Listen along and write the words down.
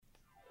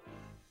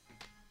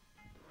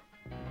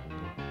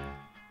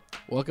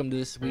Welcome to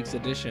this week's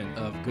edition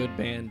of Good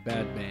Band,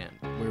 Bad Band,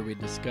 where we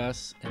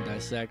discuss and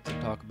dissect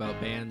and talk about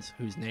bands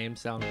whose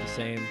names sound the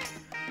same,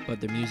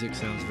 but their music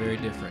sounds very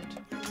different.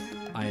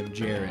 I am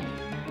Jared.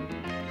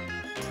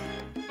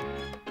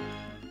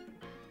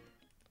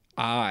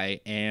 I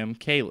am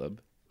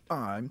Caleb.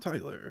 I'm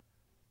Tyler.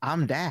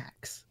 I'm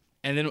Dax.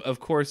 And then,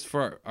 of course,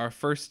 for our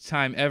first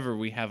time ever,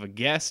 we have a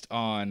guest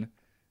on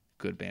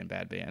Good Band,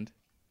 Bad Band.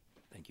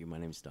 Thank you. My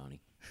name's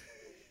Donnie.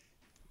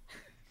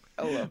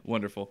 Hello.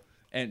 Wonderful.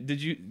 And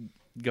did you...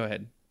 Go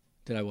ahead.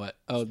 Did I what?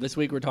 Oh, this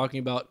week we're talking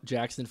about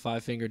Jackson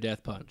 5-Finger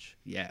Death Punch.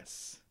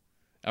 Yes.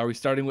 Are we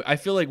starting with... I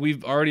feel like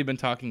we've already been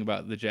talking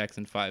about the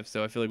Jackson 5,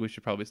 so I feel like we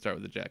should probably start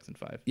with the Jackson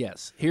 5.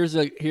 Yes.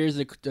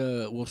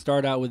 We'll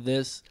start out with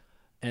this,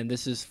 and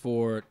this is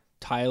for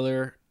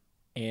Tyler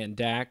and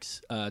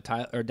Dax.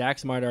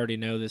 Dax might already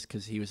know this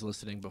because he was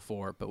listening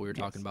before, but we were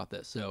talking about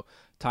this. So,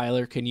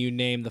 Tyler, can you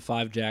name the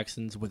 5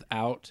 Jacksons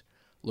without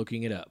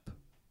looking it up?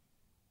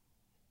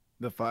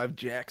 The 5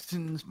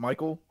 Jacksons.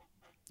 Michael.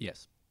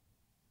 Yes.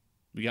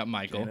 We got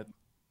Michael.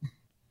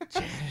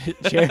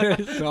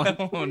 Jared.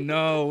 Oh,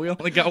 no. We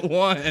only got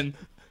one.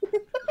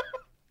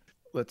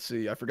 Let's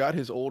see. I forgot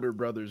his older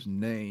brother's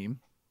name.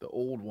 The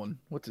old one.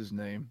 What's his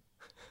name?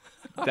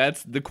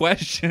 That's the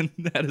question.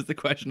 That is the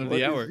question of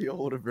the hour. What is the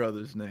older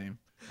brother's name?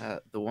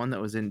 The one that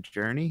was in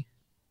Journey.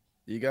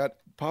 You got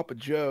Papa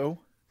Joe.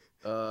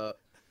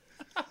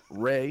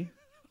 Ray.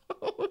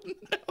 Oh,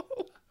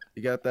 no.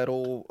 You got that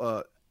old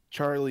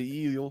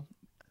Charlie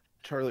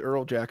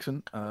Earl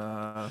Jackson.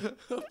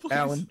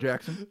 Alan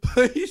Jackson.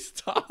 Please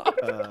stop.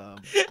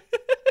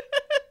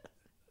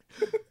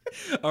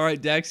 All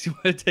right, Dax, you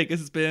want to take a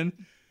spin?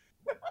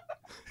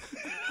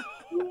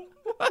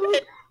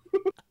 What?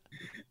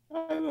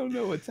 I don't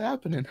know what's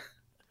happening.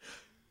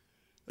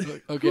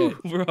 Okay.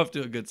 We're off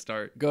to a good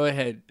start. Go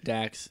ahead,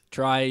 Dax.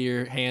 Try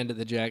your hand at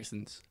the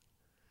Jacksons.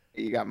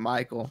 You got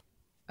Michael.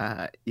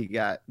 You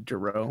got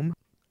Jerome.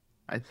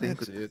 I think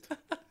That's it.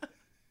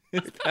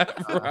 Is that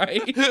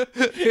right?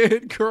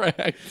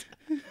 Incorrect.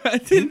 I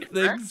didn't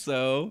think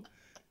so.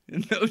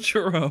 No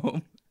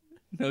Jerome.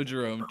 No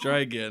Jerome. Try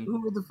again.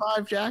 Who were the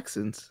 5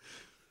 Jacksons?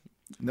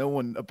 No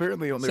one.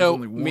 Apparently, there's So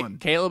only one.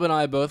 Caleb and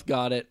I both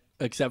got it,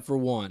 except for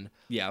one.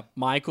 Yeah.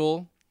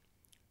 Michael,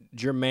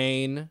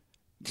 Jermaine,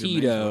 Jermaine's what I was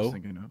Tito,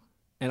 thinking of.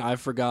 and I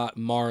forgot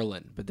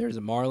Marlon. But there's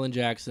a Marlon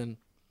Jackson,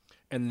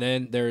 and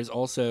then there's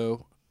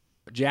also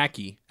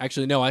Jackie.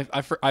 Actually, no,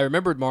 I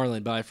remembered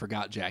Marlon, but I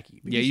forgot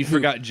Jackie. Yeah, you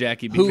forgot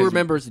Jackie. Who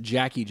remembers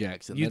Jackie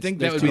Jackson? You'd think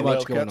that there's would too be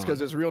much going That's on. because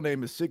his real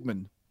name is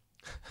Sigmund.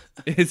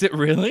 Is it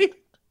really?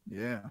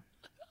 Yeah.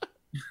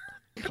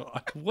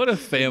 God, what a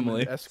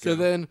family. Sigmund Esco. So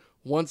then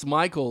once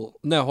Michael,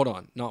 no, hold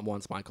on, not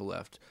once Michael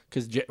left,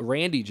 because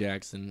Randy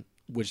Jackson,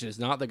 which is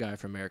not the guy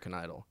from American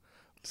Idol,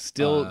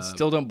 Still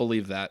don't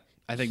believe that.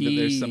 I think that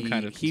there's some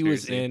kind of he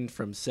was conspiracy. in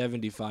from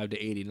 75 to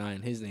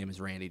 89. His name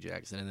is Randy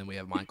Jackson, and then we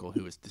have Michael,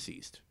 who is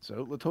deceased.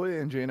 So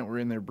Latoya and Janet were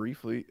in there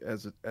briefly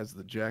as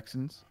the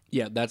Jacksons.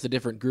 Yeah, that's a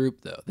different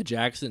group though. The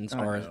Jacksons I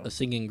are know. a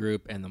singing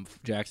group, and the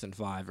Jackson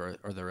 5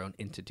 are their own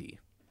entity.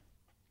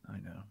 I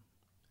know.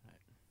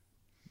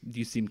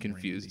 You seem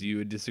confused. Randy. Do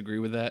you disagree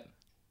with that?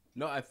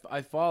 No,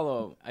 I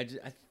follow. I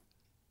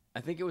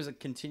think it was a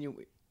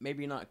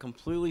maybe not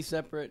completely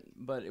separate,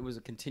 but it was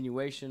a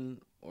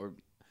continuation. Or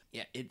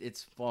yeah,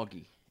 it's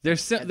foggy. They're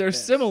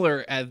best.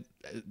 similar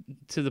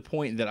to the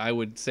point that I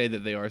would say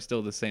that they are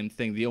still the same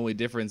thing. The only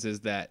difference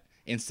is that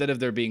instead of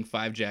there being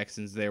 5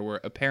 Jacksons, there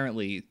were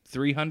apparently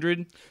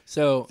 300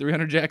 So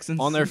Jacksons.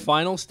 on their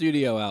final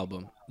studio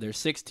album, their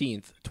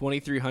 16th,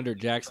 2300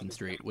 Jackson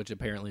Street, which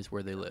apparently is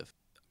where they live.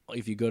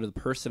 If you go to the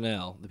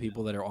personnel, the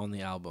people that are on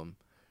the album,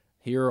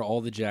 here are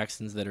all the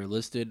Jacksons that are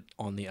listed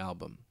on the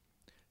album.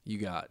 You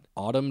got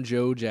Autumn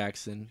Joy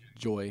Jackson,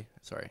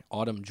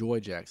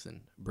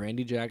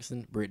 Brandy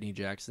Jackson, Brittany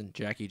Jackson,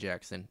 Jackie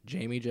Jackson,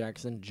 Jamie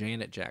Jackson,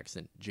 Janet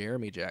Jackson,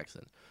 Jeremy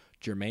Jackson,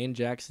 Jermaine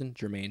Jackson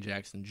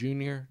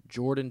Jr.,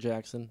 Jordan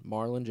Jackson,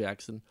 Marlon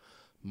Jackson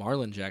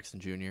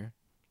Jr.,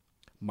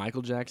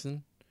 Michael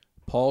Jackson,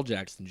 Paul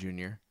Jackson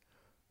Jr.,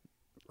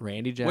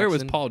 Randy Jackson. Where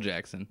was Paul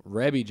Jackson?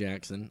 Rebby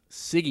Jackson,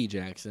 Siggy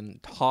Jackson,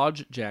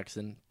 Taj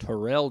Jackson,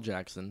 Terrell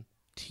Jackson,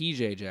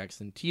 TJ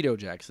Jackson, Tito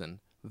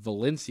Jackson,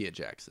 Valencia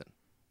Jackson.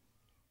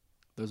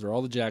 Those are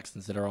all the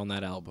Jacksons that are on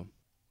that album.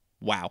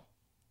 Wow.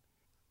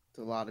 It's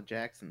a lot of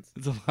Jacksons.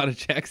 It's a lot of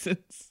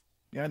Jacksons.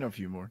 Yeah, I know a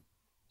few more.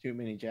 Too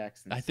many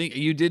Jacksons. I think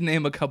you did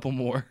name a couple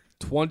more.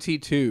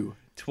 22.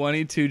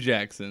 22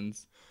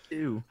 Jacksons.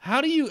 Ew.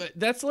 How do you...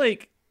 That's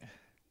like...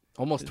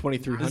 Almost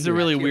 2,300. This is a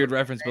really weird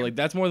reference, but like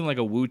that's more than like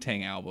a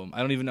Wu-Tang album.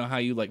 I don't even know how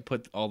you like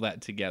put all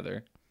that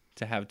together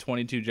to have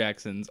 22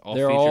 Jacksons all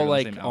They're featured all on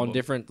like the same on album.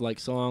 different like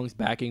songs,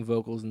 backing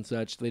vocals and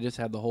such. They just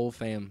had the whole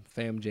fam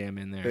jam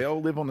in They there.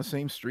 all live on the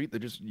same street. They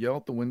just yell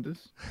at the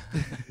windows.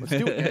 Let's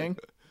do it, gang.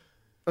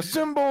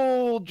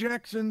 Assemble,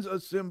 Jacksons,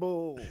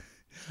 assemble.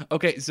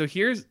 Okay, so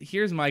here's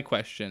my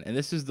question, and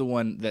this is the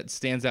one that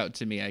stands out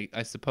to me,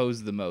 I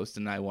suppose, the most,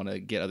 and I want to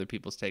get other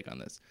people's take on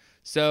this.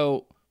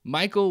 So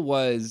Michael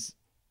was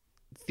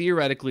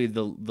theoretically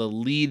the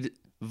lead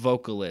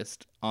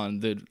vocalist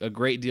on a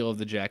great deal of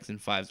the Jackson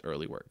 5's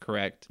early work,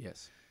 correct?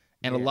 Yes.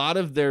 And a lot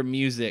of their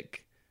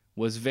music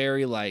was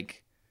very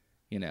like,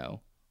 I'm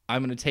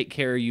going to take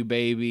care of you,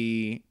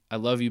 baby. I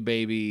love you,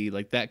 baby.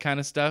 Like that kind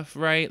of stuff,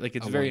 right? Like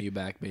it's I very want you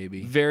back,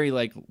 baby. very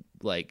like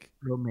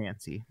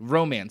Romancy.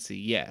 romancy,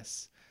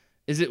 yes.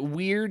 Is it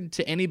weird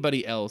to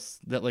anybody else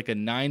that like a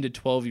 9 to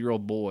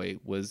 12-year-old boy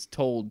was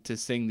told to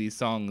sing these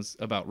songs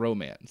about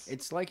romance?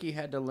 It's like he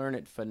had to learn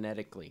it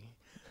phonetically.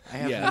 I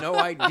have Yeah. no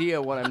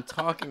idea what I'm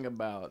talking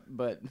about,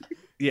 but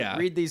Yeah.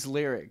 read these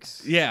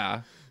lyrics.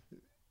 Yeah.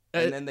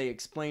 And then they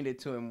explained it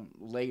to him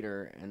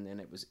later, and then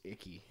it was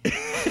icky.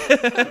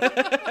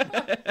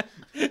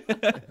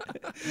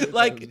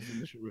 Like, That was his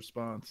initial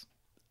response.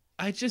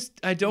 I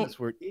don't This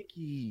word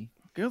icky.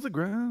 Girls are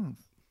gross.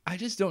 I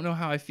just don't know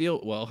how I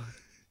feel. Well,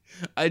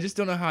 I just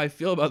don't know how I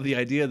feel about the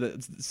idea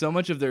that so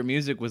much of their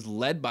music was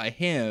led by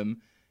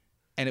him,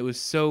 and it was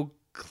so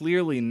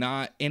clearly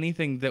not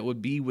anything that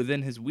would be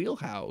within his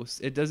wheelhouse.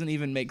 It doesn't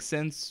even make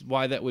sense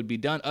why that would be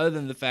done, other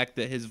than the fact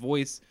that his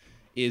voice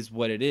is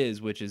what it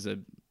is, which is a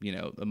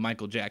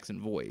Michael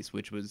Jackson voice,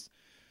 which was,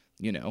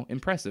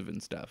 impressive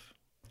and stuff.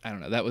 I don't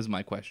know. That was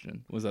my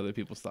question. Was other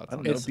people's thoughts I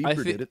on don't know. that?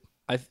 Bieber did it.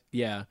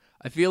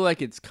 I feel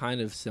like it's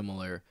kind of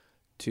similar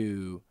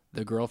to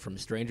the girl from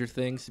Stranger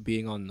Things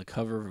being on the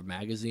cover of a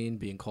magazine,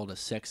 being called a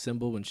sex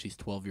symbol when she's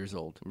 12 years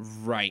old.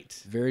 Right.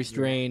 Very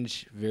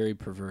strange, very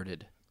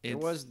perverted. It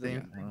It's- was the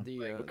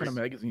What kind of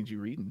magazines you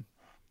reading?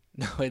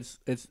 No,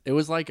 it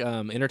was like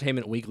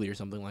Entertainment Weekly or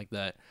something like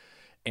that,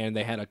 and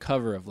they had a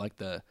cover of like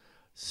the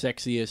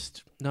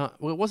sexiest. Well,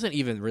 it wasn't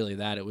even really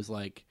that. It was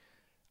like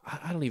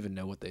I don't even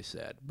know what they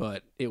said,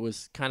 but it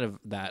was kind of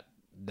that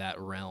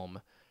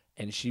realm.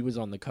 And she was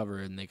on the cover,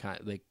 and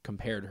they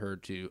compared her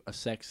to a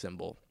sex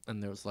symbol,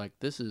 and there was like,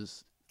 this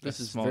is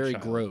small very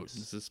child. gross.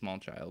 This is a small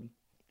child.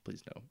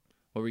 Please no.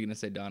 What were you gonna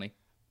say, Donnie?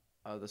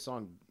 the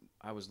song.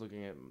 I was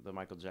looking at the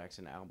Michael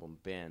Jackson album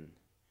Ben,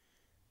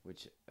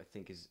 which I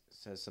think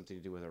says something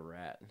to do with a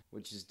rat,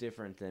 which is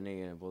different than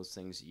any of those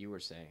things you were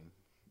saying.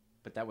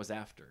 But that was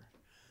after,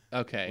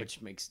 Okay.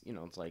 which makes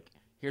it's like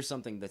here's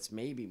something that's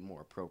maybe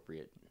more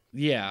appropriate,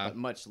 Yeah. but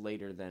much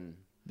later than.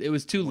 It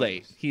was too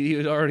late.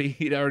 He'd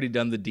already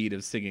done the deed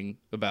of singing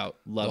about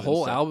love. The and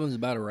whole stuff. album's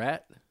about a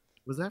rat.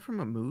 Was that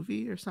from a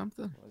movie or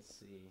something? Let's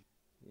see.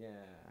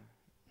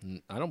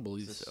 Yeah. I don't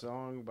believe It's a so.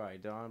 song by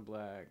Don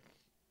Black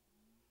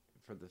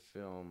for the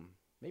film.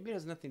 Maybe it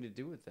has nothing to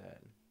do with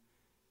that.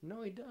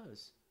 No, he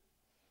does.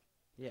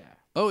 Yeah.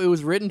 Oh, it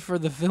was written for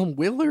the film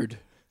Willard.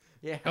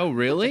 Yeah. Oh,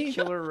 really?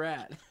 Killer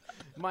rat.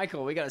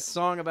 Michael, we got a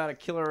song about a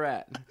killer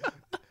rat.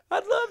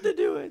 I'd love to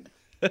do it.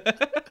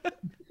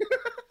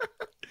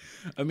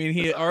 I mean,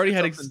 he already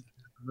had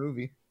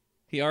Movie.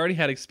 he already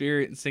had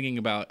experience singing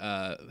about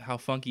how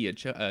funky a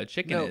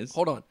chicken No, is.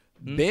 hold on.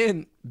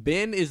 Ben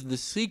is the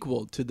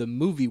sequel to the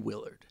movie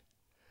Willard.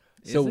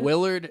 So Is it?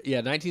 Willard,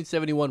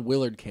 1971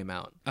 Willard came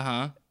out. Uh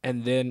huh.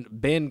 And then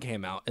Ben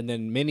came out, and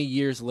then many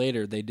years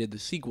later they did the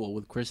sequel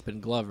with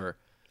Crispin Glover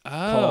Oh,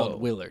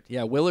 called Willard.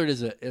 Yeah, Willard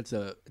is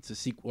a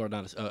sequel or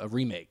not a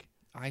remake.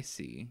 I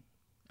see.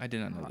 I did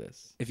not know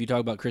this. If you talk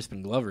about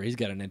Crispin Glover, he's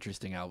got an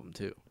interesting album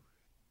too.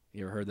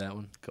 You ever heard that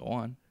one? Go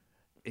on.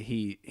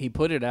 He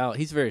put it out.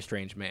 He's a very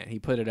strange man. He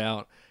put it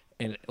out,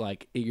 and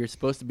like you're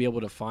supposed to be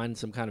able to find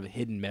some kind of a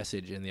hidden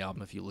message in the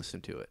album if you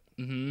listen to it.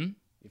 Mm-hmm.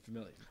 You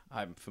familiar?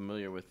 I'm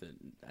familiar with it.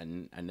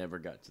 I never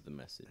got to the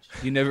message.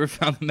 You never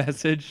found the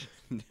message?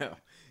 No.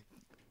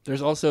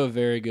 There's also a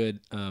very good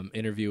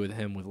interview with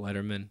him with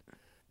Letterman,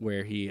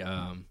 where he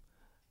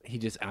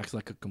just acts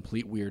like a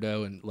complete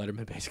weirdo, and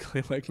Letterman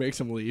basically like makes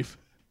him leave.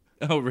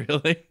 Oh,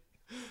 really?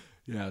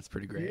 Yeah, it's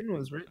pretty great. Ben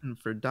was written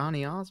for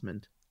Donny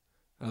Osmond.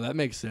 Oh, that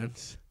makes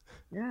sense.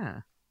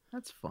 Yeah,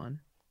 that's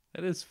fun.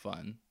 That is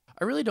fun.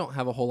 I really don't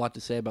have a whole lot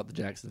to say about the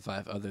Jackson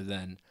 5 other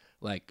than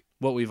like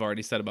What we've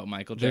already said about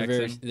Michael they're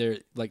Jackson. they're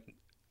like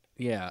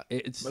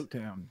it's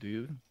Motown,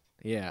 dude.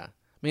 yeah.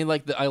 I mean,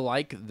 like I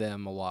like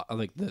them a lot. I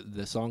like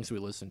the songs we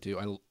listen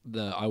to.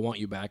 I Want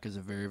You Back is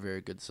a very,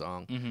 very good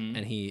song, Mhm.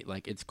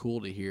 and it's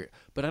cool to hear.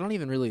 But I don't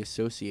even really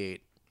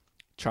associate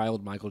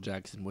child Michael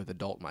Jackson with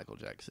adult Michael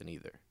Jackson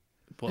either.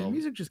 The Well,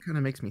 music just kind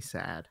of makes me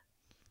sad.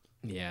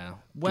 Yeah.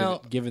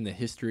 Well- given the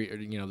history or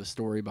the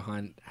story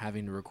behind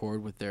having to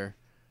record with their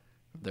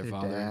Their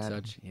father and dad.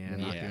 such,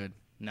 not Yeah. good.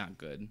 not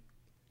good.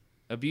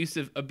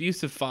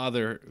 Abusive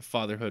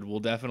fatherhood will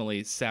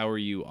definitely sour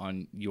you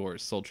on your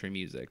sultry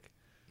music.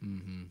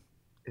 Mm-hmm.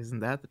 Isn't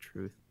that the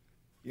truth?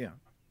 Yeah.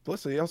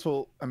 Plus, they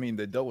also,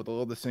 they dealt with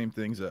all the same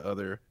things that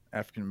other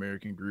African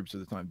American groups at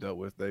the time dealt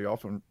with. They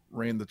often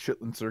ran the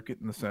Chitlin Circuit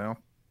in the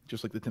South,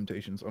 just like the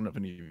Temptations. I don't know if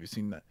any of you have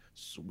seen that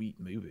sweet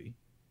movie,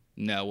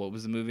 No, what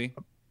was the movie?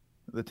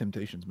 the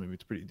Temptations movie.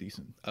 It's pretty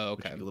decent. Oh,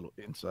 Gives okay. you a little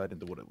insight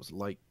into what it was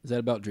like. Is that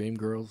about Dream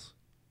Girls?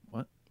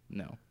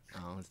 No,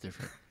 Oh, it's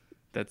different.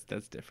 that's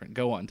different.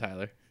 Go on,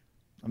 Tyler.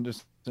 I'm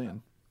just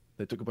saying,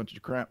 they took a bunch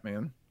of crap,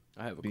 man,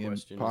 I have a being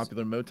question.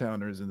 popular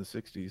Motowners in the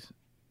 '60s.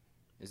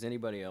 Is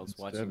anybody else and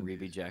watching 70s.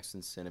 Reby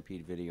Jackson's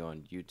Centipede video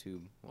on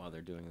YouTube while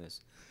they're doing this?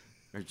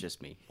 Or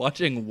just me?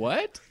 Watching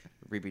what?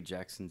 Rebby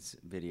Jackson's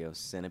video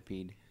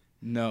Centipede?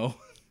 No.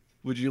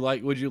 Would you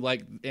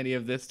like any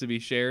of this to be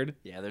shared?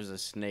 Yeah, there's a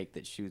snake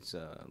that shoots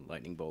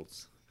lightning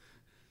bolts.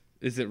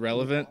 Is it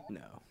relevant?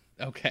 No.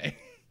 Okay.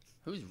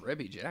 Who's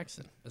Rebby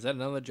Jackson? Is that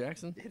another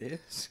Jackson? It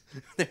is.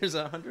 There's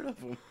 100 of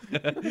them.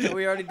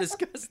 We already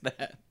discussed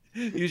that.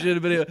 You should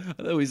have been.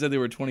 I thought we said they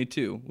were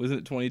 22. Wasn't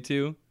it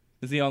 22?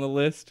 Is he on the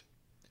list?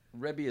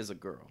 Rebby is a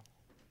girl.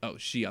 Oh,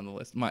 she on the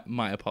list.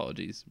 My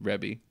apologies,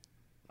 Rebby.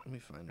 Let me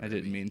find. I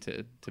didn't mean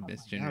to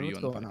misgender God, you what's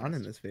on the going podcast. on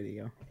in this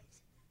video?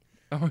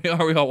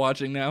 Are we all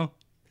watching now?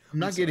 I'm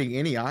not getting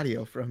any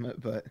audio from it,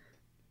 but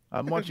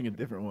I'm watching a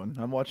different one.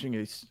 I'm watching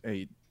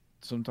a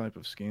some type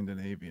of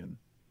Scandinavian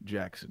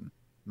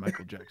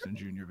Michael Jackson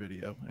Jr.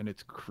 video, and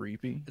it's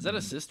creepy. Is that a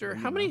and sister? weird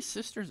How many enough.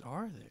 sisters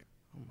are there?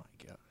 Oh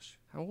my gosh.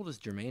 How old is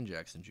Jermaine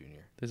Jackson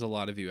Jr.? There's a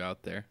lot of you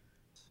out there.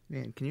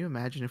 man, can you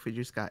imagine if we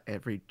just got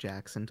every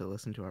Jackson to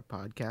listen to our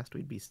podcast?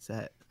 We'd be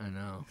set. I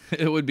know.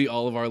 It would be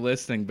all of our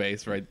listening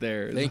base right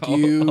there. Thank All-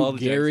 you, all the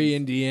Gary, Jacksons.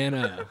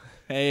 Indiana.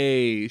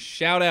 Hey,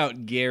 shout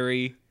out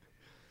Gary.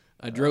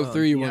 I drove Oh,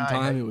 through you one yeah,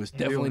 time. I- It was you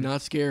definitely doing?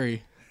 not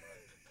scary.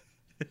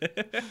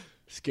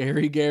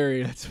 Scary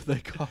Gary, that's what they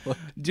call it.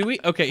 Do we?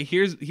 Okay,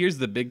 here's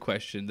the big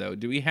question though.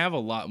 Do we have a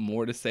lot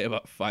more to say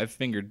about Five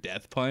Finger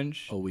Death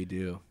Punch? Oh, we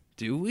do.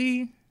 Do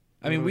we?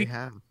 I mean, What do we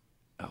have.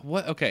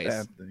 what? Okay,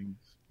 Bad things.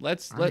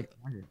 let's I'm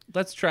excited.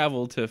 let's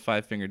travel to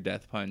Five Finger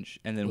Death Punch,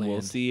 and then we'll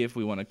Land. see if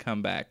we want to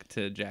come back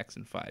to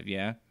Jackson 5.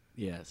 Yeah.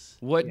 Yes.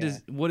 What Yeah.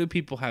 what do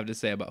people have to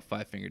say about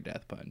Five Finger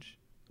Death Punch?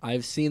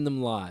 I've seen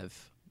them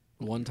live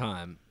one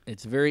time.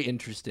 It's very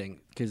interesting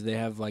because they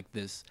have like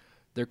this.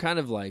 They're kind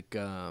of like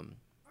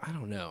I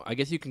don't know. I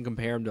guess you can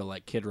compare them to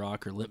like Kid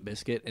Rock or Limp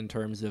Bizkit in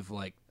terms of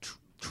like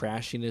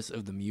trashiness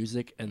of the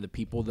music and the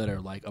people that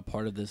are like a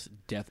part of this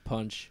Death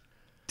Punch.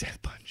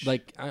 Death Punch.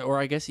 Like, or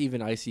I guess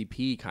even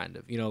ICP kind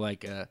of. You know,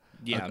 like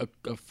Yeah.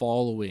 a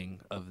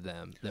following of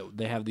them that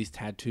they have these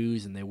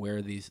tattoos and they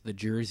wear the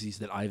jerseys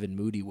that Ivan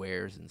Moody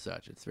wears and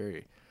such. It's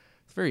very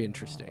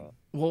interesting.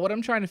 Well, what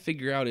I'm trying to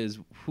figure out is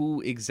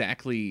who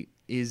exactly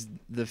is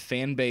the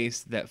fan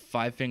base that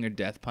Five Finger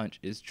Death Punch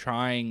is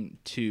trying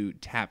to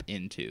tap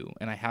into,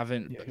 and I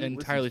haven't Yeah, who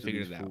entirely listens to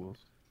figured these it out. fools?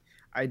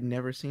 I'd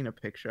never seen a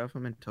picture of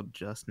him until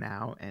just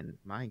now, and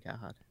my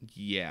God,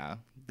 Yeah,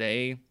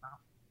 they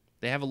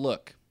have a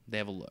look. They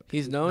have a look.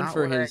 He's known not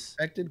for what I his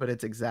expected, but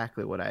it's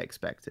exactly what I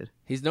expected.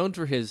 He's known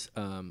for his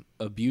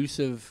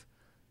abusive,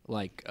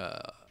 like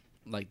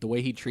the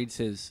way he treats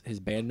his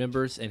band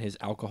members and his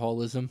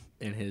alcoholism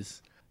and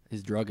his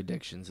drug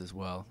addictions as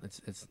well.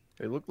 It's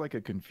They look like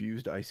a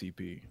confused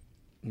ICP.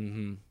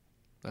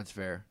 that's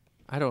fair.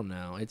 I don't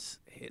know.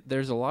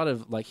 There's a lot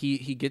of like he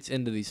gets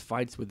into these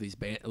fights with his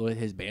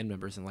band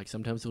members and like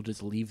sometimes he'll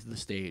just leave the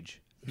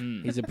stage.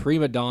 He's a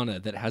prima donna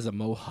that has a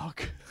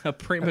mohawk. A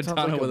prima That sounds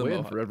donna like with a a win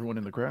mohawk. for everyone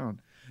in the crowd.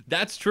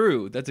 That's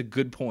true. That's a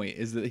good point.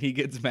 Is that he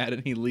gets mad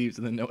and he leaves,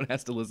 and then no one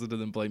has to listen to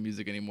them play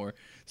music anymore.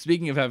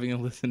 Speaking of having to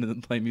listen to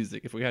them play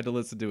music, if we had to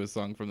listen to a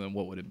song from them,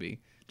 what would it be?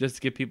 Just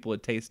to give people a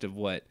taste of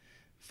what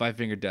Five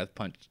Finger Death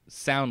Punch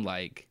sound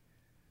like.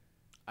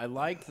 I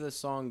liked the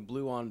song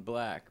Blue on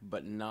Black,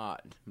 but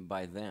not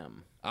by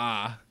them.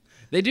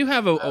 They do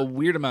have a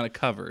weird amount of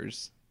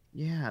covers.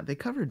 Yeah, they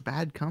covered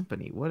Bad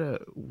Company. What a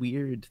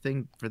weird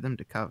thing for them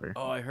to cover.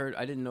 Oh, I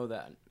didn't know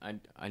that.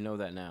 I know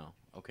that now.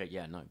 Okay,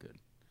 yeah, not good.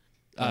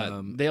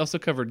 They also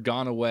covered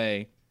Gone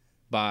Away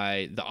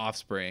by The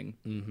Offspring,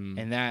 Mm-hmm.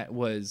 and that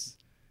was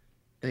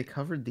They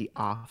covered The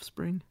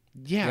Offspring.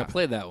 Yeah,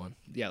 play that one.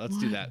 Yeah, let's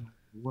do that.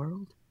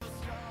 World.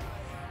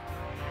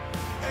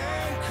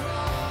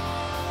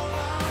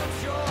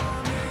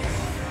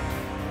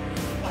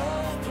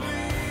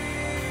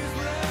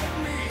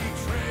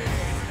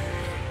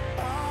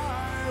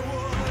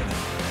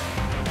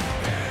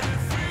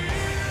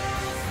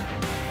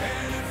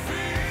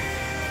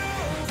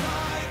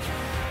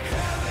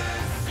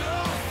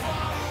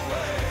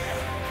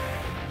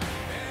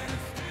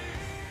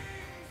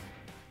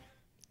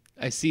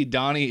 I see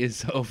Donnie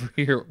is over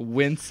here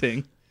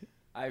wincing.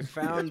 I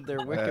found their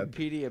Bad.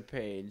 Wikipedia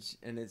page,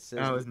 and it says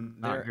That was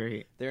not they're,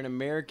 great. they're an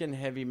American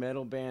heavy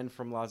metal band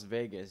from Las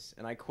Vegas,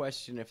 and I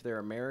question if they're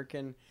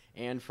American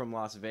and from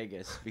Las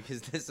Vegas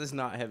because this is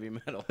not heavy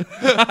metal.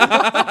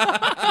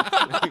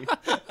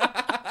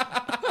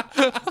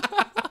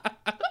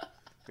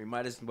 We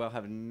might as well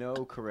have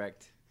nothing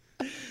correct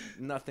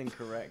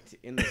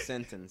in the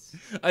sentence.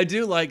 I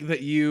do like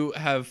that you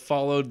have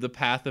followed the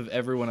path of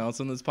everyone else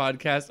on this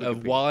podcast. Of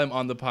Wikipedia. while I'm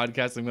on the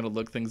podcast, I'm going to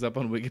look things up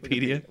on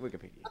Wikipedia.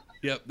 Wikipedia.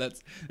 Yep,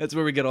 that's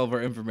where we get all of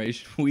our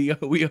information. We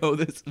owe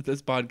this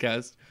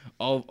podcast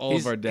all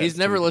of our debts. He's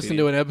never listened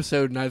to an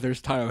episode. Neither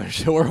is Tyler,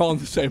 so we're all in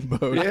the same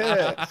boat.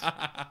 Yeah.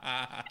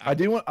 I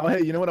do want. Oh,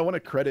 hey, you know what? I want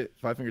to credit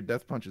Five Finger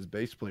Death Punch's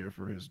bass player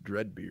for his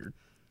dread beard.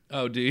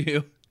 Oh, do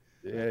you?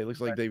 Yeah, he looks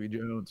like Davy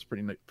Jones.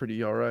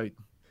 Pretty all right.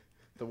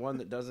 The one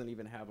that doesn't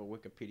even have a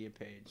Wikipedia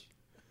page.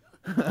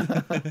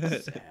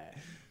 Sad.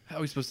 How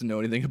are we supposed to know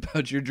anything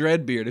about your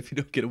dread beard if you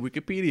don't get a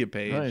Wikipedia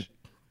page? Right.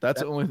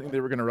 That's the only thing they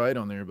were gonna write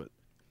on there, but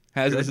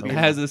Has a Great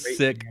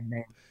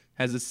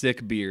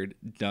sick beard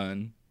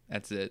done.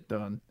 That's it.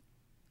 Done.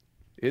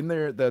 In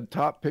there, the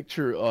top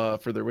picture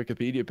for their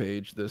Wikipedia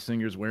page, the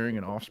singer's wearing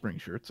an Offspring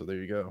shirt. So there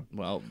you go.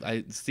 Well,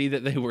 I see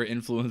that they were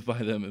influenced by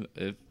them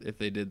if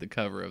they did the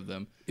cover of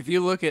them. If you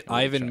look at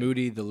Ivan check.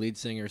 Moody, the lead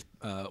singer's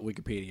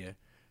Wikipedia,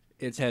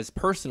 it has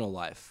personal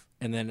life,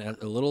 and then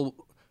a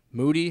little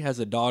Moody has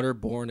a daughter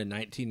born in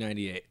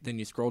 1998. Then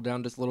you scroll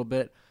down just a little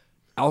bit,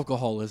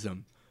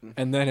 alcoholism,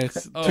 and then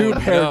it's Oh, two no.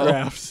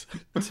 paragraphs.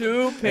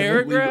 2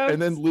 paragraphs?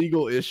 And then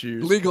legal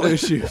issues. Legal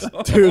issues.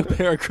 2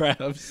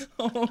 paragraphs.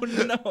 Oh,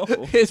 no.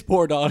 His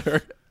poor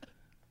daughter.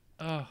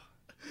 Oh,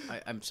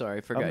 I'm sorry, I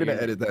I'm forgot. gonna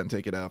your- edit that and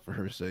take it out for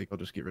her sake. I'll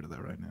just get rid of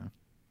that right now.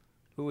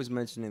 Who was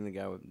mentioning the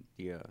guy with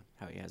the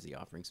how he has the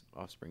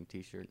Offspring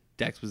T-shirt?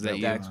 Dex, was that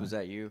you? Dax, was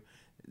that you?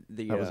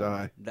 The, That was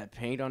I. That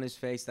paint on his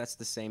face, that's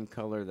the same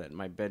color that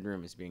my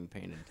bedroom is being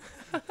painted.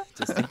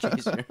 Just in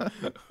case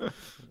you're...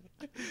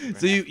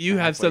 So you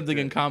have halfway something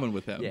through in it. common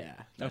with him. Yeah.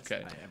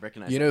 Okay. I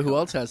recognize You that know who color.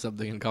 else has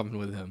something in common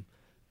with him?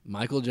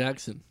 Michael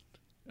Jackson.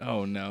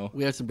 Oh, no.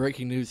 We have some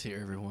breaking news here,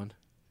 everyone.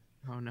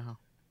 Oh no.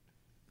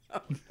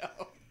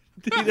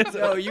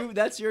 No,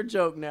 that's your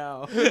joke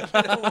now.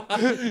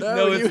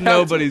 No, you it's have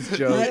nobody's I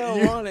joke.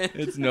 don't want it.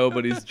 It's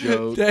nobody's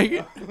joke. Dang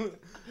it.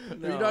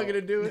 No. You're not going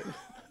to do it?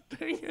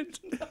 Dang it.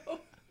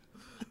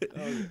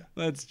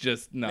 Let's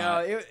just No,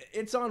 not.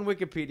 it's on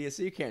Wikipedia,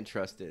 so you can't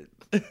trust it.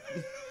 But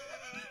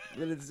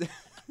it's...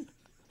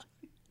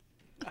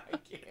 I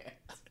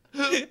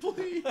can't.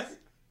 Please.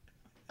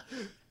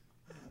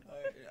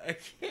 I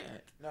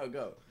can't. No,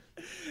 go.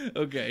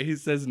 Okay, he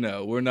says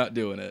no. We're not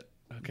doing it.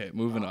 Okay,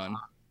 moving on.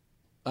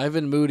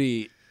 Ivan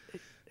Moody,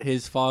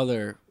 his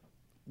father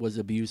was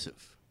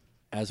abusive,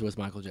 as was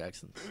Michael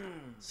Jackson's.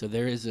 So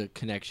there is a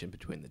connection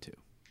between the two.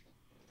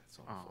 That's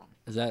awful.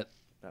 Is that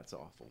That's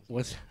awful.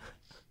 what's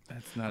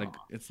That's not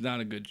it's not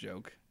a good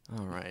joke.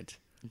 all right?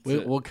 a-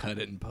 We'll cut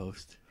it in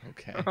post.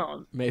 Okay.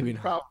 Maybe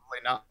not. Probably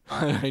not.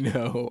 I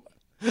know.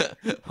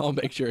 I'll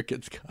make sure it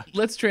gets cut.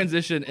 Let's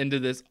transition into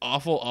this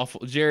awful.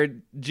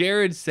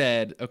 Jared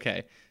said,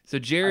 okay. So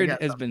Jared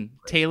got has been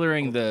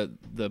tailoring the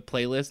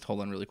playlist.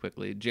 Hold on really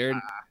quickly.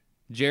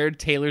 Jared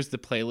tailors the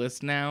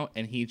playlist now,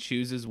 and he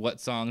chooses what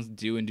songs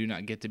do and do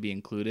not get to be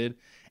included.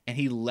 And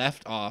he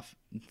left off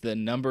the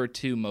number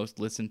 2 most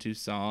listened to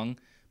song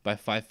by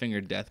Five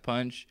Finger Death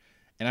Punch.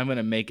 And I'm going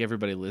to make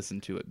everybody listen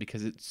to it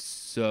because it's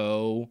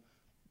so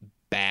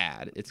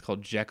bad. It's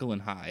called Jekyll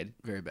and Hyde.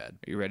 Very bad.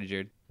 Are you ready,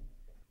 Jared?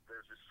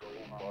 There's just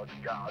so much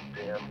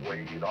goddamn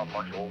weight on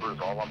my shoulders.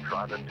 All I'm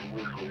trying to do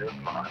is live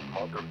my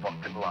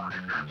motherfucking life.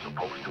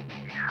 Supposed to be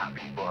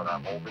happy, but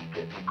I'm only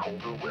getting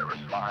colder. Wear a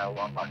smile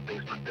on my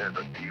face, but there's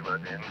a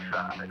demon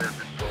inside. There's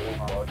just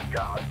so much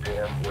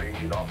goddamn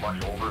weight on my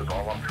shoulders.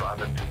 All I'm trying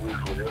to do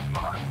is live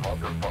my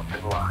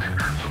motherfucking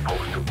life.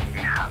 Supposed to be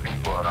happy,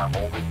 but I'm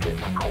only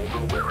getting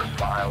colder. Wear a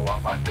smile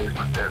on my face,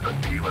 but there's a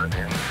demon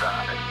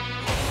inside.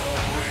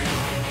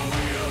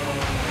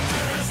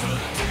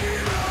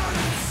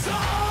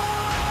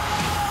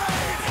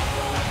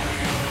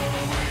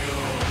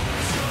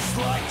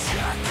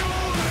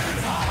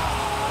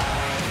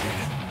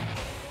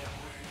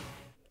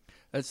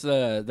 That's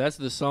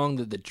the song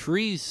that the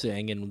trees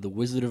sang in The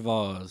Wizard of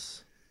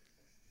Oz.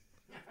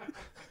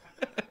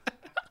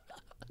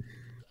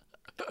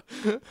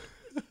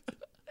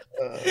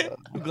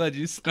 I'm glad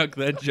you snuck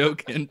that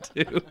joke in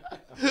too.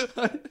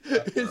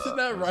 Isn't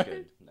that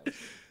right?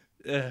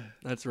 Ugh.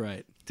 That's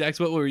right. Dax,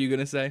 what were you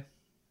gonna say?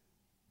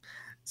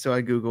 So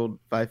I googled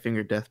Five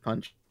Finger Death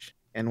Punch,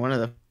 and one of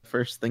the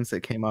first things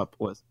that came up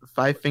was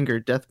Five Finger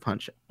Death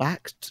Punch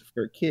facts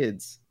for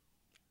kids.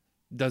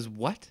 Does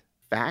what?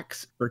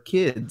 Facts for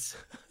kids.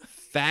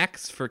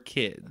 Facts for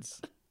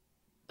kids.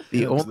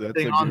 The That's only a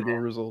thing on Google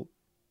there, result.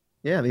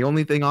 yeah, the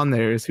only thing on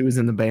there is who's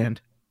in the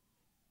band.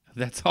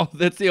 That's all.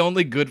 That's the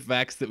only good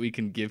facts that we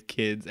can give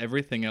kids.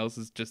 Everything else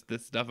is just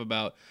this stuff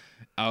about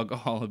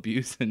alcohol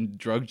abuse and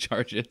drug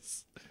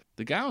charges.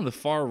 The guy on the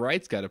far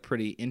right's got a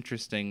pretty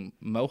interesting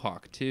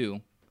mohawk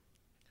too.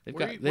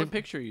 What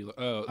picture are you?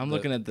 Oh, I'm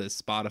looking at the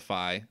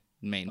Spotify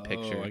main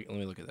picture. Let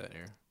me look at that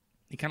here.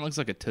 He kind of looks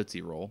like a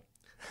Tootsie Roll.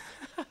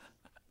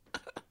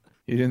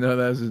 You didn't know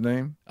that was his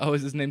name? Oh,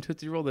 is his name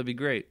Tootsie Roll? That'd be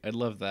great. I'd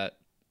love that.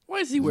 Why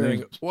is he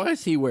wearing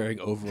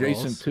overalls?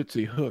 Jason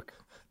Tootsie Hook.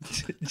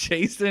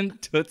 Jason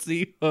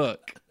Tootsie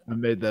Hook. I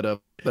made that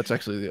up. That's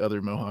actually the other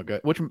Mohawk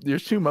guy.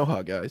 There's 2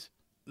 Mohawk guys.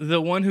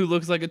 The one who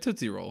looks like a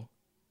Tootsie Roll.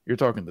 You're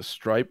talking the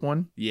stripe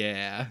one?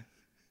 Yeah.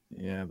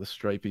 Yeah, the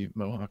stripey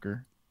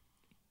Mohawker.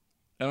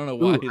 I don't know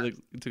why Ooh. he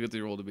looks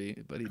Tootsie Roll to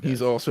be, but he does.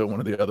 He's also one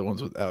of the other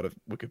ones without a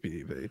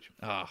Wikipedia page.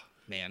 Oh,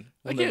 man.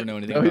 We'll I never can't- know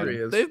anything Oh, about here he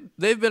him. is.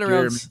 They've been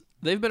around. Jeremy.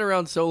 They've been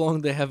around so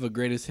long. They have a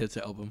greatest hits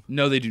album.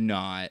 No, they do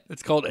not.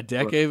 It's called A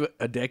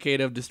Decade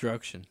of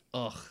Destruction.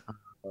 Ugh.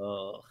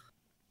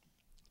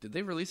 Did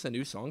they release a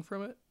new song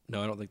from it?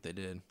 No, I don't think they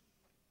did.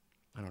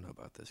 I don't know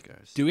about this,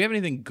 guys. Do we have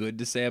anything good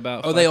to say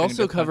about Oh, they Five also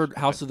Finger Death covered Punch?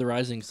 House of the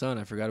Rising Sun.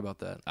 I forgot about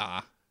that.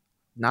 Ah.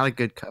 Not a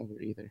good cover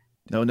either.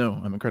 No,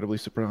 I'm incredibly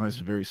surprised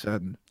and very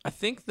saddened. I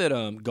think that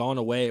Gone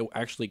Away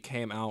actually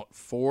came out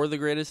for the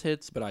greatest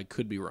hits, but I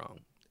could be wrong.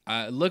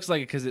 It looks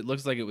like it because it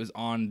looks like it was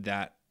on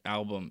that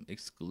album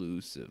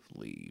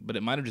exclusively, but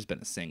it might have just been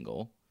a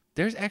single.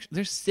 There's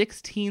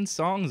 16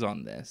 songs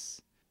on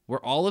this.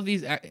 Were all of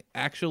these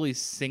actually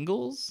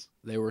singles?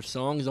 They were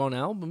songs on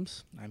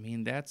albums. I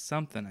mean, that's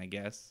something, I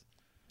guess.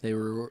 They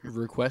were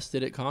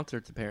requested at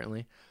concerts,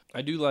 apparently.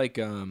 I do like.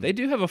 They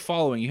do have a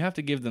following. You have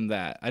to give them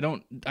that. I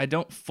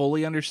don't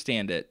fully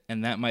understand it,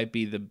 and that might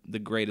be the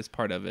greatest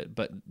part of it.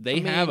 But they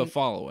have a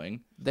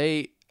following.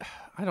 I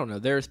don't know.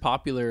 They're as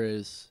popular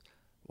as.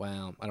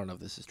 Well, I don't know if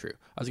this is true.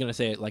 I was gonna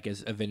say it like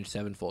as Avenged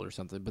Sevenfold or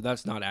something, but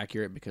that's not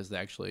accurate because they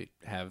actually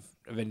have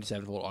Avenged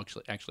Sevenfold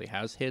actually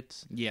has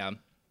hits. Yeah.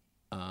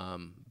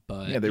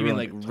 But Yeah, they You were mean on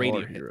like Guitar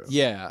radio Hero. hits?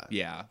 yeah.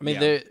 Yeah. I mean,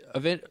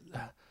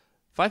 yeah.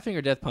 Five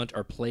Finger Death Punch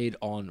are played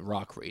on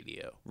rock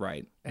radio,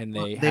 Right. and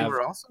Well, they they have.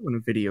 were also in a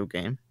video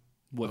game.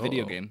 What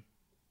video Oh. game?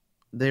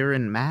 They were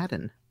in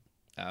Madden.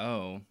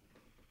 Oh.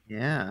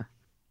 Yeah.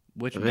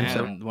 Which Avenged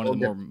Madden? One of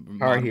the more Guitar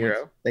modern Hero.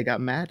 ones? They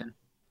got Madden.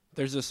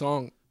 There's a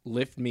song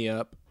 "Lift Me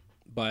Up"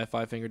 by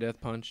Five Finger Death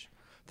Punch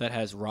that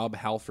has Rob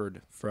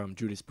Halford from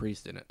Judas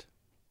Priest in it.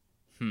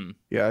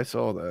 Yeah, I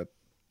saw that.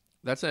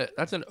 That's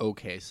an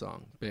okay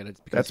song, but it's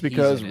because That's he's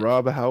because in it.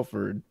 Rob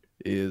Halford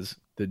is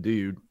the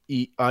dude,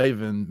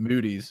 Ivan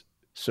Moody's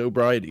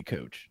sobriety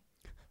coach.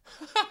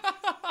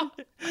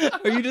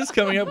 Are you just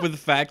coming up with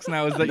facts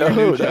now? Is that your No,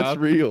 new that's job?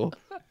 real.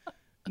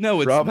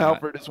 No, it's Rob not.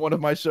 Halford is one of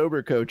my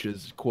sober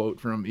coaches. Quote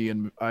from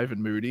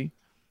Ivan Moody,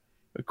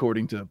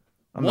 according to.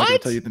 I'm not going What? to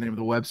tell you the name of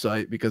the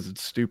website because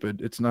it's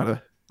stupid. It's not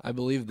a. I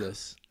believe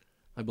this.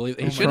 I believe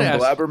he It's should from ask.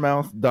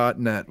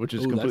 blabbermouth.net, which is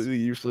Ooh, that's- completely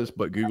useless,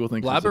 but Google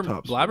thinks it's a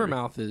top story.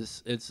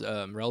 Blabbermouth it's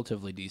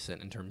relatively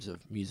decent in terms of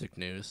music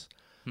news.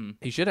 Hmm.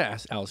 He should have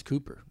asked Alice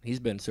Cooper. He's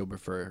been sober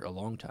for a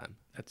long time.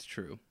 That's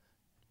true.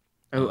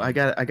 Oh, I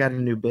got a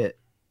new bit.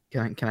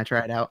 Can I try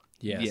it out?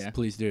 Yes, Yeah.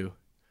 please do.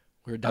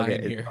 We're dying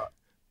it's, here.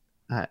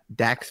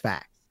 Dax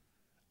facts.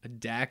 A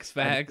Dax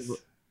facts.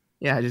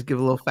 Yeah, I just give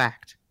a little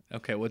fact.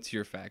 Okay, what's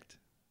your fact?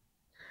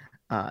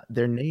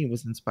 Their name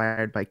was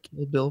inspired by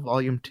Kill Bill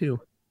Volume 2.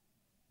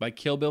 By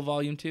Kill Bill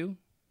Volume 2?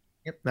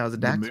 Yep, that was a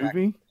The Dax fact.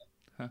 movie?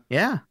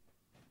 Yeah,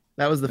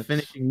 that was the That's-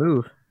 finishing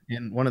move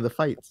in one of the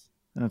fights.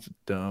 That's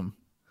dumb.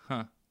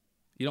 Huh.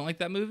 You don't like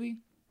that movie?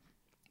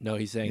 No,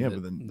 he's saying Yeah, that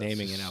but then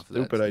naming that's it a out for that.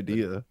 stupid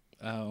idea.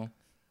 Oh.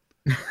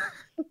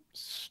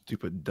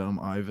 Stupid dumb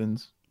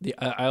Ivans.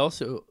 I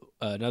also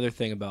another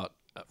thing about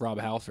Rob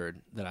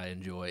Halford that I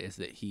enjoy is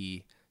that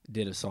he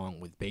did a song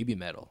with Baby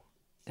Metal,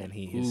 and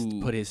he has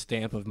Ooh. put his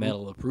stamp of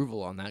metal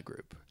approval on that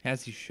group.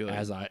 As you should.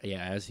 As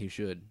he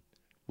should.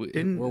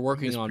 Didn't We're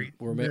working Judas on Priest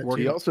we're do that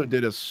working. He also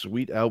did a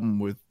sweet album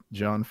with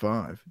John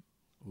Five.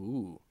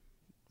 Ooh,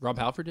 Rob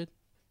Halford did?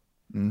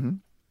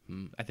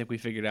 Mm-hmm. I think we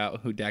figured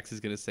out who Dax is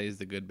going to say is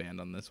the good band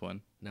on this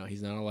one. No,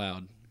 he's not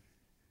allowed.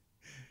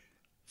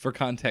 For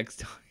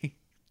context,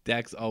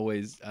 Dax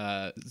always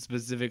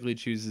specifically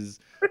chooses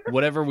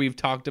whatever we've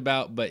talked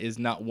about, but is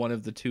not one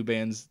of the two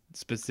bands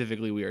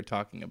specifically we are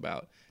talking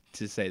about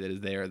to say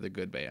that they are the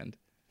good band.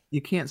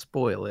 You can't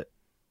spoil it.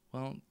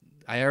 Well,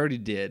 I already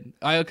did.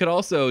 I could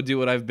also do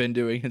what I've been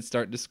doing and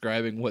start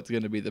describing what's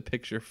going to be the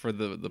picture for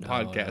the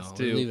podcast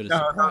We'll leave too. it a No,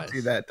 surprise. don't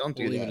do that. Don't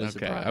do We'll leave that. it a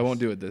Okay, surprise. I won't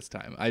do it this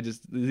time.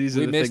 These are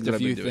We the missed things that a I've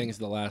few been doing. things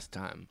the last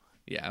time.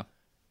 Yeah,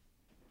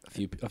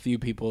 A few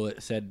people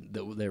that said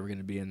that they were going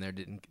to be in there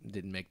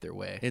didn't make their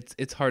way.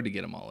 it's hard to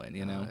get them all in,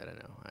 you know.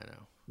 I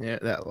know. Yeah,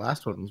 that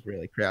last one was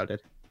really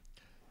crowded.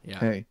 Yeah.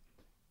 Hey,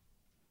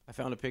 I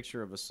found a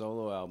picture of a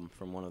solo album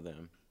from one of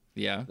them.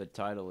 Yeah. The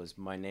title is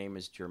 "My Name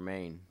Is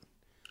Jermaine."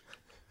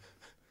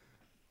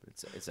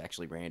 It's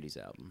actually Randy's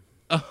album.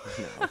 Oh.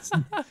 No, it's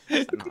not.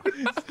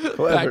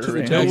 clever, to the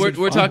Randy. No, Jackson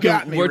we're You talking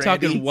got me, we're Randy.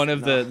 talking one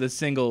of No. the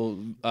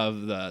single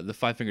of the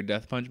Five Finger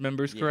Death Punch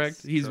members, correct?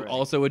 Yes, He's correct.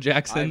 also a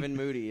Jackson. Ivan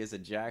Moody is a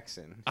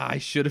Jackson. I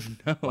should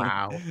have known.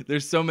 Wow.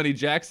 There's so many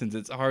Jacksons.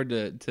 It's hard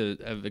to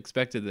have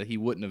expected that he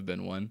wouldn't have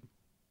been one.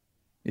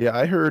 Yeah,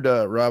 I heard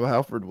Rob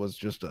Halford was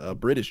just a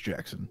British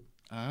Jackson.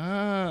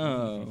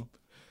 Oh.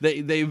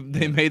 They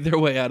made their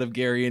way out of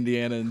Gary,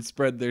 Indiana, and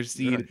spread their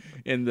seed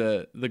in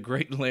the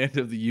great land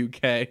of the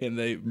UK, and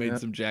they made Yeah.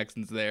 some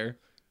Jacksons there.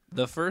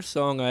 The first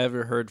song I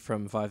ever heard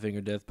from Five Finger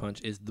Death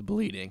Punch is "The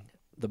Bleeding."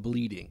 The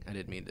Bleeding. I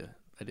didn't mean to.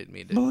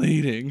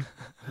 Bleeding.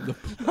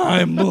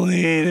 I'm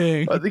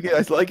bleeding. I think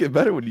I like it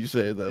better when you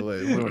say it that way.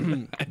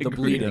 I The agree.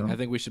 Bleeding. Yeah. I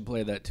think we should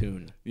play that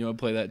tune. You want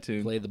to play that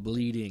tune? Play The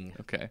Bleeding.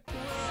 Okay.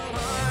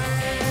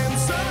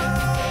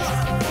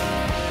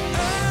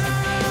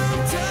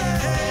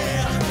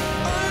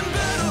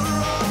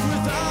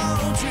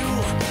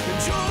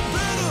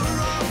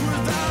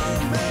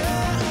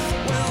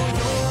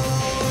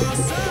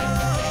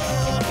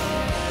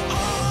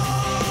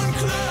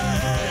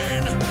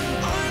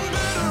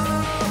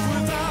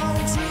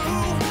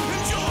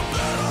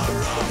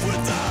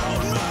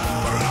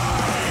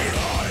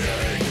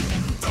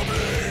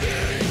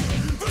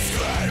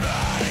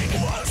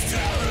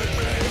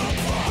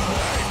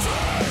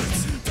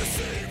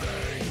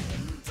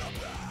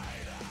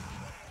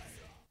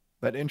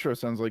 That intro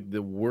sounds like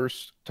the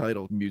worst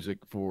title music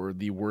for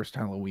the worst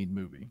Halloween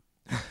movie.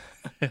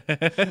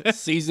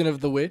 Season of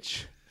the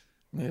Witch.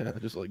 Yeah,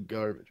 just like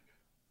garbage.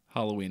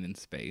 Halloween in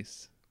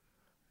Space.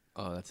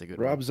 Oh, that's a good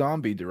Rob one.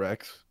 Zombie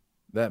directs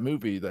that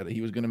movie that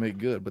he was going to make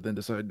good, but then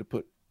decided to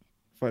put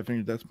Five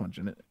Finger Death Punch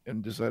in it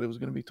and decided it was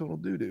going to be total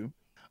doo doo.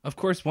 Of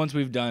course, once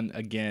we've done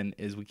again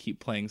is we keep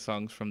playing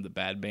songs from the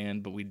bad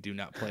band, but we do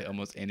not play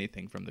almost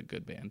anything from the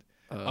good band.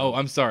 Oh,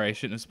 I'm sorry, I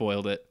shouldn't have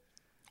spoiled it.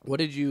 What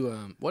did you?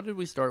 What did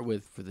we start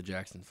with for the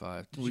Jackson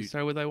 5? Did We you?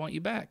 start with "I Want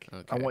You Back."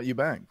 Okay. I Want You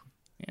Back.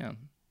 Yeah,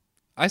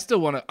 I still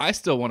want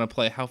to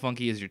play "How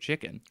Funky Is Your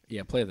Chicken."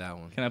 Yeah, play that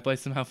one. Can I play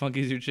some "How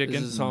Funky Is Your Chicken"?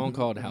 This is a song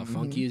called "How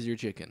Funky Is Your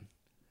Chicken."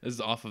 This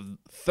is off of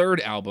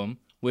third album,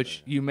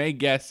 which you may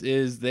guess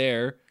is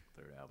their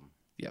Third album.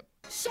 Yep.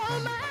 Show me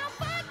how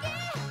funky,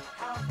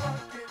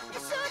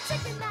 it's your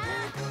chicken now.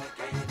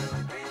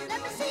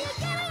 Let me see you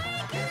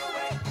get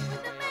away.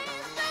 The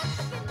man's not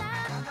looking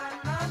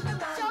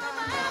now. Show me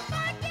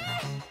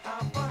how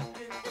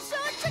funky, it's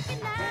your chicken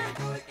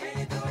now.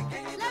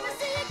 Let me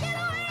see you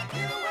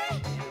get away.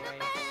 The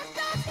man's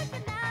not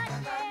looking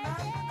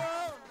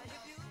now.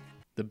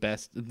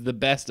 the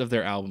best of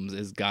their albums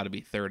is got to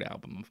be third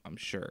album, I'm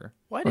sure.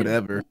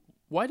 Whatever.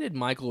 Why did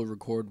Michael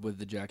record with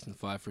the Jackson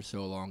 5 for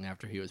so long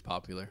after he was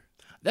popular?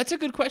 That's a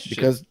good question.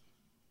 Because,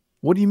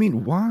 what do you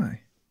mean,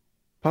 why?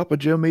 Papa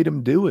Joe made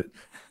him do it.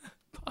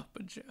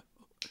 Papa Joe.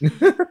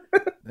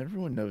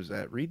 Everyone knows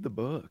that. Read the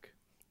book.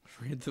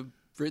 Read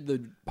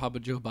the Papa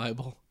Joe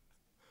Bible.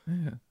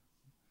 Yeah.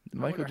 The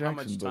Michael wonder how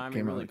much Jackson book time he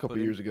came out really a couple put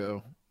in. years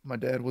ago. My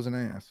dad was an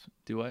ass.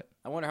 do what?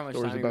 I wonder how much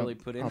Stories time he about really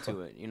put into Papa.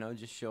 it. You know,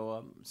 just show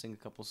up, sing a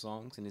couple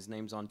songs, and his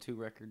name's on 2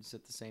 records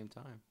at the same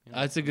time. You know,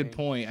 That's a I good mean,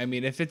 point. I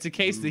mean, if it's a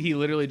case that he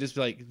literally just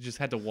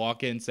had to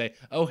walk in and say,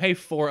 "Oh, hey,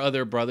 4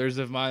 other brothers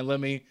of mine, let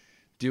me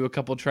do a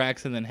couple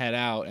tracks and then head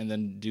out and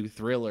then do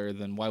Thriller,"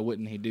 then why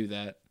wouldn't he do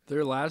that?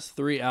 Their last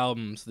 3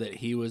 albums that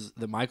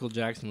Michael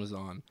Jackson was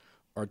on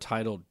are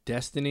titled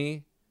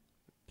Destiny,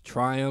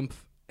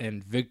 Triumph,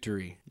 and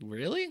Victory.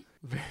 Really?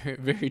 Very,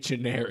 very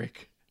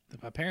generic.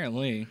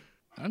 Apparently.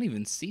 I don't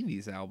even see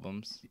these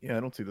albums. Yeah,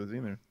 I don't see those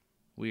either.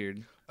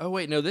 Weird. Oh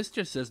wait, no, this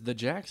just says the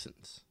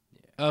Jacksons.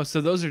 Oh,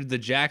 so those are the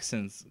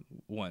Jacksons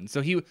ones.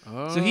 So he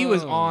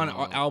was on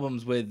Oh.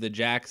 albums with the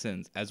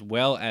Jacksons as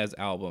well as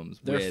albums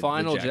Their with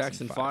final the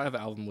Jackson 5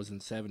 album was in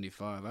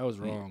 75. I was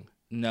wrong.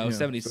 No, Yeah,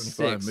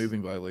 76.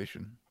 moving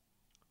violation.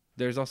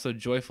 There's also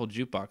Joyful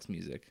Jukebox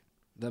Music.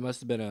 That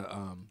must have been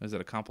a Is it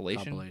a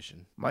compilation?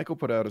 compilation. Michael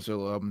put out a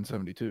solo album in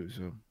 72,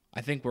 so.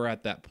 I think we're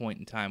at that point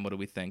in time. What do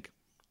we think?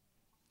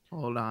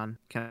 Hold on.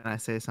 Can I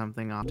say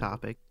something off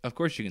topic? Of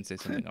course you can say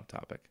something off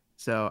topic.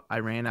 So I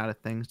ran out of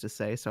things to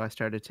say, so I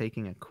started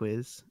taking a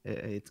quiz.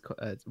 It's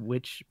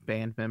which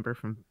band member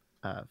from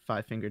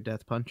Five Finger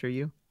Death Punch are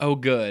you? Oh,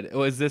 good.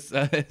 Was this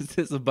is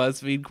this a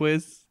BuzzFeed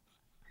quiz?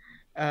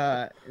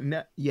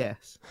 No,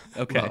 yes.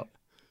 Okay. Well,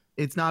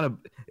 it's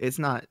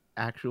not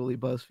actually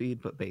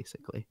BuzzFeed, but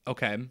basically,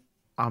 Okay.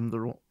 I'm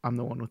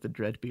the one with the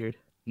dread beard.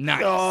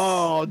 Nice.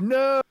 Oh,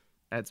 no!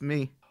 That's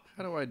me.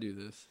 How do I do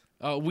this?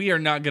 We are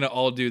not gonna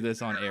all do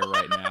this on air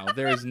right now.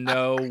 There's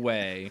no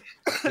way.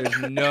 There's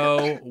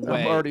no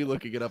way. I'm already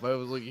looking it up. I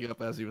was looking it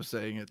up as he was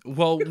saying it.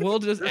 Well, we'll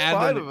just There's add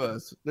 5 that. of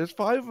us. There's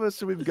 5 of us,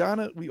 so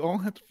we all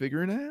have to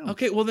figure it out.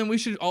 Okay. Well, then we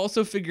should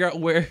also figure out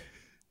where.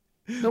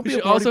 Don't We be a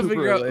should party also pooper,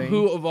 figure out Elaine.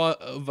 who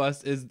of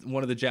us is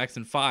one of the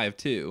Jackson 5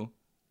 too.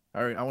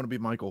 All right, I want to be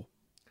Michael.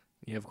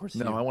 Yeah, of course.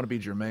 No, you. I want to be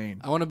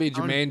Jermaine. I want to be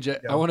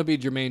Jermaine. I want to be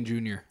Jermaine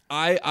Jr.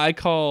 I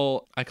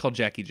call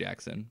Jackie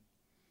Jackson.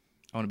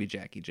 I want to be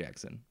Jackie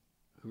Jackson.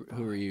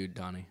 Who are you,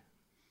 Donnie?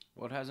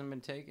 What hasn't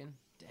been taken?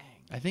 Dang.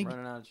 I think-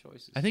 running out of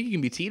choices. I think you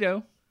can be Tito.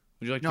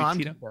 Would you like to No, be I'm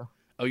Tito? Tito.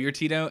 Oh, you're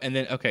Tito, and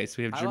then okay, so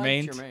we have I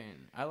Jermaine. like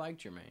Jermaine. I like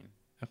Jermaine.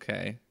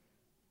 Okay,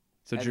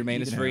 so I- Jermaine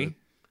you is can free. have it.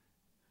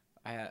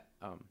 I had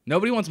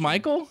Nobody wants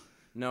Michael.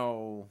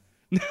 no.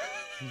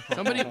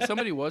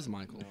 Somebody was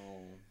Michael. No.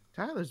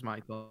 Tyler's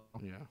Michael.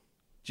 Yeah.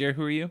 Jared,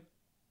 who are you?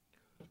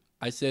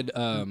 I said.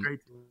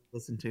 Great to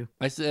listen to.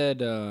 I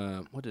said.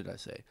 What did I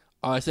say?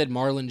 Oh, I said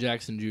Marlon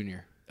Jackson Jr.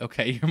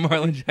 Okay, you're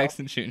Marlon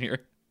Jackson Jr.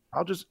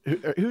 I'll just.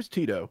 Who's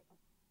Tito?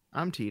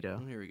 I'm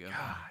Tito. Oh, here we go.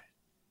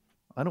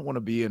 I don't want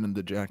to be in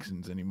the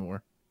Jacksons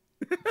anymore.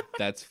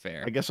 That's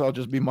fair. I guess I'll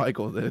just be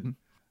Michael then.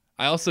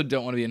 I also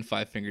don't want to be in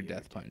Five Finger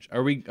Death Punch.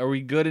 Are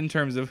we good in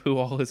terms of who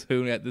all is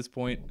who at this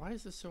point? Why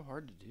is this so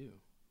hard to do?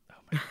 Oh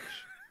my gosh.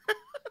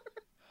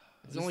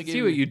 It's only See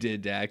giving what me, you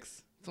did,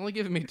 Dax. It's only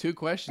giving me 2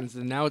 questions,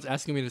 and now it's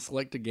asking me to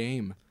select a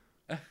game.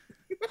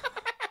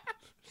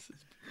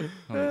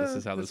 Oh, this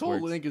is how this whole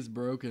works. link is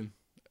broken.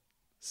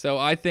 So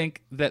I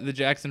think that the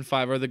Jackson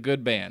 5 are the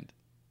good band.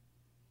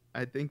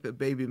 I think that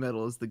Baby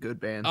Metal is the good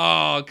band.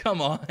 Oh,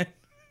 come on.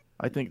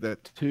 I think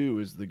that 2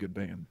 is the good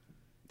band.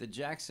 The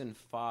Jackson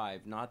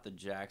 5, not the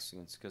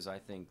Jacksons, because I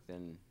think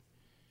then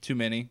Too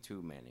many.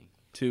 too many.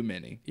 Too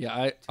many.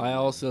 Yeah, I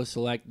also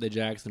select the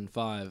Jackson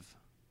 5.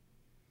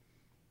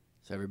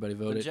 So everybody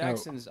The voted.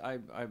 Jacksons, I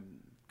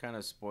kind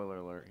of spoiler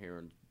alert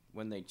here.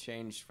 When they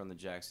changed from the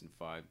Jackson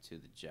 5 to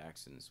the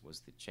Jacksons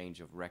was the change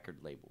of record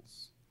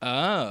labels.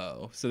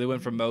 Oh, so they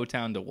went from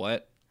Motown to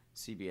what?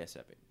 CBS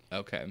Epic.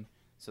 Okay.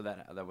 So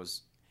that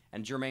was,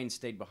 and Jermaine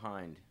stayed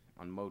behind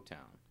on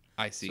Motown.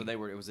 I see. So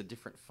it was a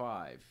different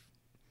 5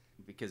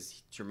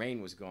 because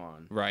Jermaine was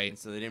gone. Right. And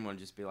so they didn't want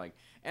to just be like,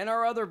 and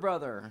our other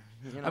brother.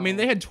 You know? I mean,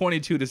 they had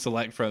 22 to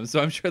select from, so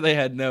I'm sure they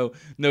had no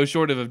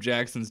short of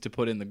Jacksons to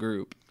put in the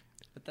group.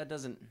 But that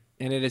doesn't.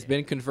 And it has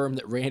been confirmed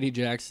that Randy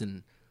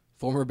Jackson,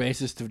 former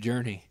bassist of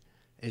Journey,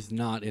 is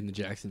not in the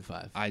Jackson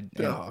 5.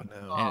 Oh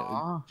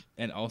no.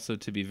 And also,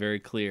 to be very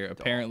clear,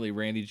 apparently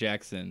Randy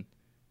Jackson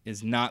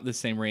is not the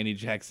same Randy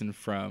Jackson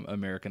from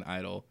American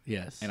Idol.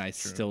 Yes. And I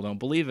still don't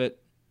believe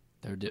it.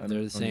 They're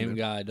the same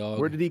guy, dog.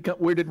 Where did he come?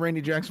 Where did Randy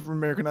Jackson from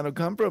American Idol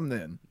come from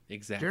then?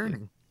 Exactly.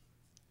 Journey.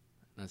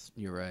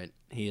 You're right.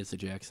 He is a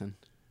Jackson.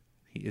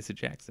 He is a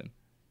Jackson.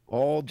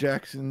 All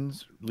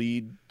Jacksons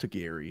lead to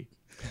Gary.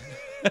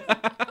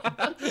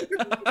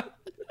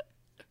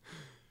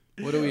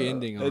 What are we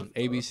ending on?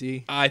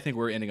 ABC? I think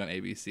we're ending on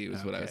ABC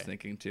was what I was Okay.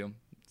 thinking too.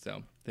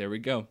 So there we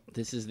go.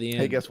 This is the end.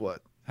 Hey, guess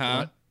what?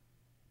 Huh?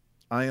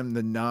 I am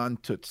the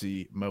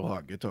non-Tootsie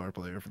Mohawk guitar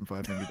player from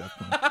Five Finger Death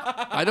Punch.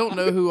 I don't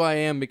know who I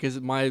am because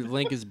my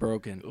link is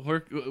broken.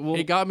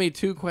 It got me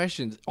 2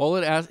 questions. All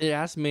it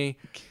asked me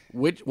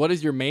what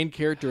is your main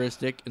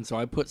characteristic, and so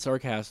I put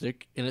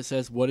sarcastic, and it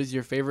says what is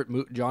your favorite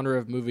genre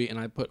of movie, and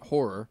I put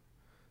horror,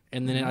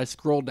 and then I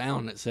scroll down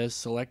and it says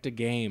select a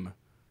game.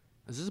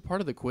 Is this a part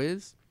of the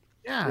quiz?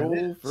 Yeah.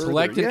 Roll further.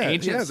 Select an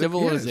ancient yes,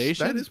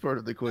 civilization? that is part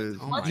of the quiz.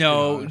 Oh my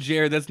no, gosh.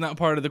 Jared, that's not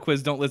part of the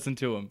quiz. Don't listen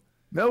to him.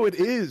 No, it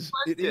is.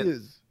 It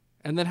is.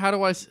 And then how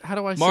do I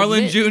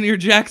Marlon submit? Jr.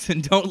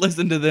 Jackson, don't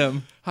listen to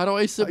them. How do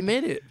I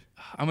submit it?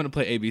 I'm gonna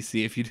play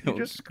ABC if you You don't.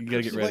 just You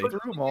gotta get select ready.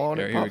 through them all, and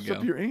Here it we pops go.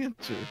 up your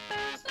answer.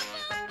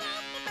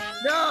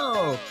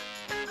 No.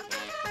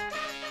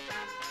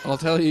 I'll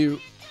tell you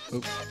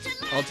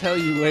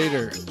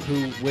later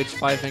which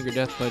Five Finger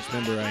Death Punch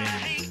member I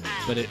am.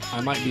 But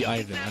I might be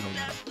Ivan. I don't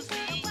know.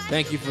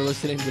 Thank you for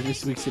listening to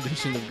this week's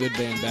edition of Good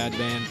Band, Bad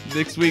Band.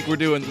 Next week we're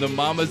doing the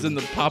Mamas and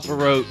the Papa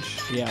Roach.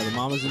 Yeah, the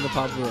Mamas and the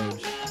Papa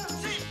Roach.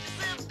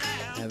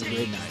 Have a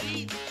great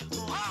night.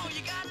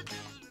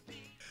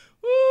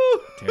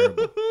 Woo!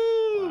 Terrible.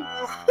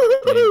 Wow.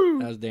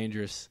 That was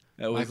dangerous.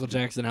 That was Michael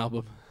Jackson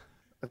album.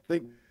 I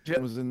think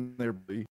Jen was in there.